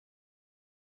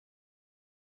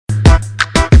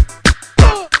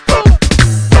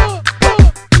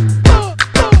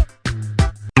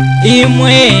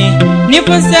imwe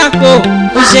Nimfunsako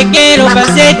ushekero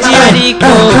paseti ariko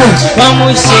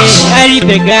wamushe ari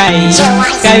begai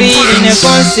kabiri ne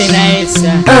konse na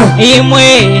esa imwe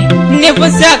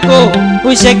Nimfunsako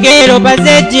ushekero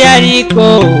paseti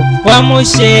ariko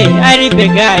wamushe ari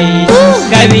begai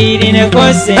kabiri ne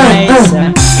konse na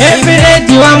esa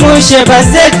every wamushe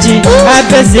paseti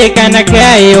apeseka na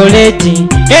kai oleti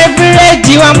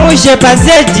every wamushe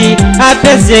paseti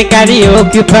apeseka li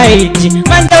occupied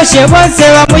mandoshe bonse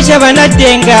wamushe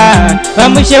banatenga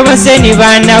bamushe bonse ni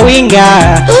bana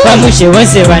winga bamushe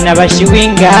bonse bana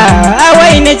bashiwinga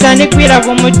awaine cyane kwira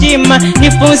ku mutima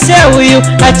nifunse uyu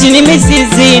ati ni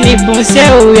misizi nifunse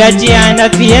uyu ati ana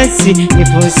fiancé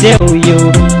nifunse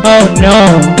uyu oh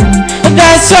no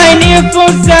that's why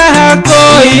Nimfunsako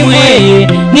imwe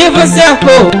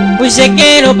Nimfunsako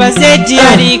ushekero paseti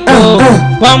ariko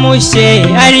wamushe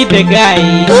ari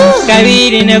begai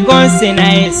kabiri ne konse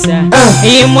na esa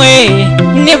imwe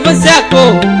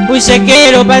Nimfunsako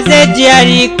ushekero paseti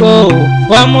ariko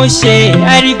wamushe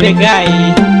ari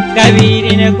begai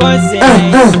kabiri ne konse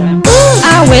na esa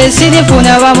awe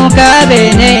sinifuna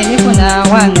bamukabene nifuna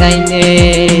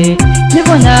wangaine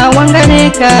nifuna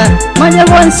wanganeka manja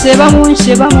bonse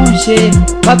bamunshe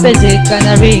bapezeka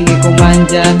na ringi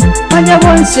kumanja manja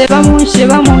bonse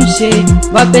bamunshe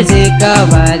bapezeka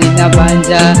bali na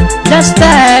banja just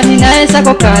time ninaesa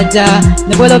kokaja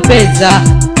nibolopeza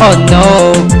oh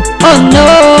no oh no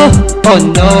oh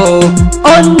no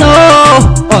oh no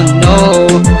oh no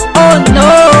oh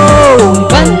no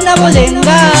bana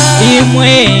molenga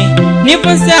imwe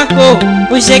Nimfunsako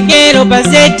ushekero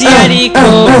paseti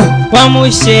ariko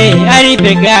wamushe ari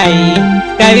begai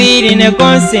kabiri ne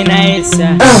konse na esa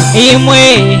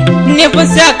imwe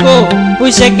Nimfunsako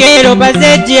ushekero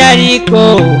paseti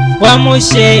ariko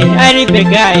wamushe ari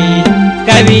begai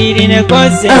kabiri ne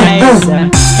konse na esa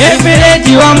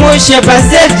every wamushe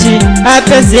paseti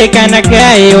apeseka na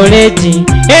kai oleti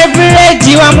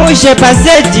every wamushe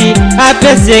paseti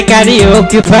apeseka li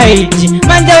occupied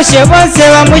mandoshe bonse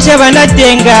wamushe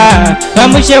banatenga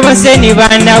bamushe bonse ni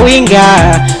bana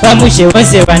winga bamushe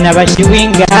bonse bana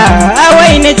bashiwinga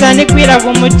awaine cyane kwira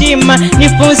ku mutima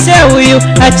nifunse uyu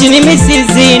ati ni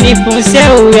misizi nifunse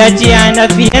uyu ati ana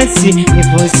fiancé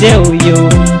nifunse uyu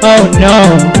oh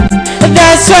no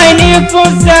that's why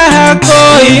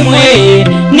Nimfunsako imwe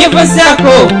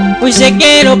Nimfunsako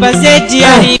ushekero paseti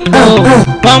ariko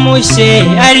wamushe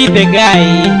ari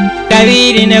begai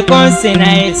kabiri ne konse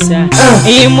na esa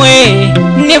imwe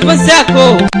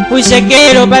Nimfunsako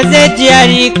ushekero paseti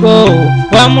ariko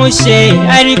wamushe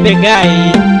ari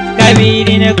begai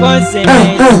kabiri ne konse na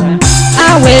esa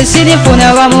awe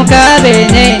sinifuna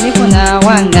bamukabene nifuna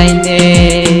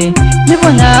wangaine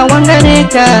nifuna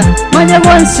wanganeka manja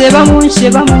bonse bamunshe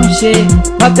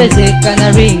bapezeka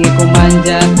na ringi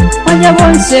kumanja manja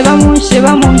bonse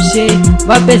bamunshe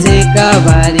bapezeka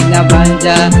bali na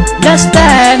banja just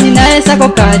time ninaesa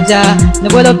kokaja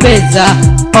nibolopeza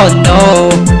oh no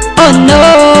oh no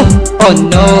oh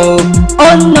no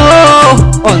oh no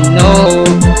oh no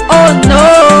oh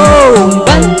no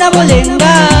bana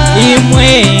molenga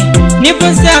imwe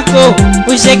Nimfunsako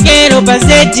ushekero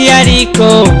paseti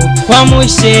ariko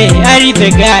wamushe ari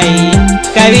begai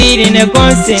kabiri ne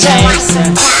konse na esa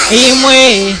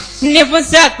imwe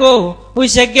Nimfunsako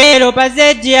ushekero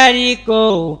paseti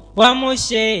ariko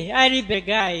wamushe ari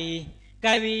begai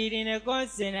kabiri ne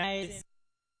konse na esa